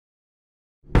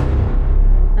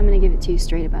give it to you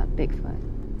straight about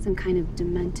Bigfoot. Some kind of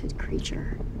demented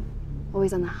creature.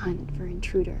 Always on the hunt for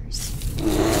intruders.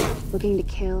 Looking to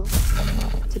kill,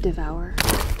 to devour.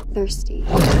 Thirsty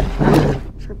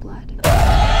for blood.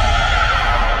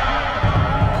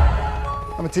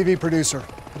 I'm a TV producer,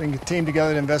 putting a team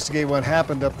together to investigate what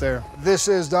happened up there. This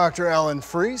is Dr. Ellen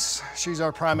Fries. She's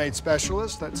our primate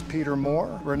specialist. That's Peter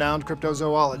Moore, renowned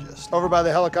cryptozoologist. Over by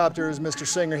the helicopter is Mr.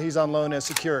 Singer. He's on loan as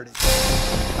security.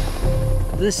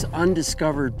 This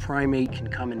undiscovered primate can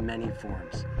come in many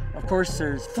forms. Of course,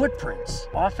 there's footprints.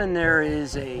 Often there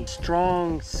is a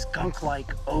strong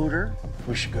skunk-like odor.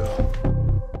 We should go.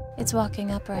 It's walking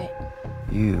upright.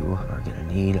 You are gonna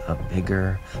need a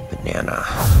bigger banana.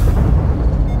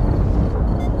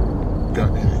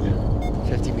 Gun it.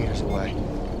 50 meters away.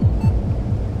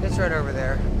 It's right over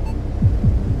there.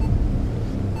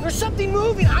 There's something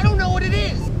moving. I don't know what it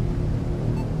is.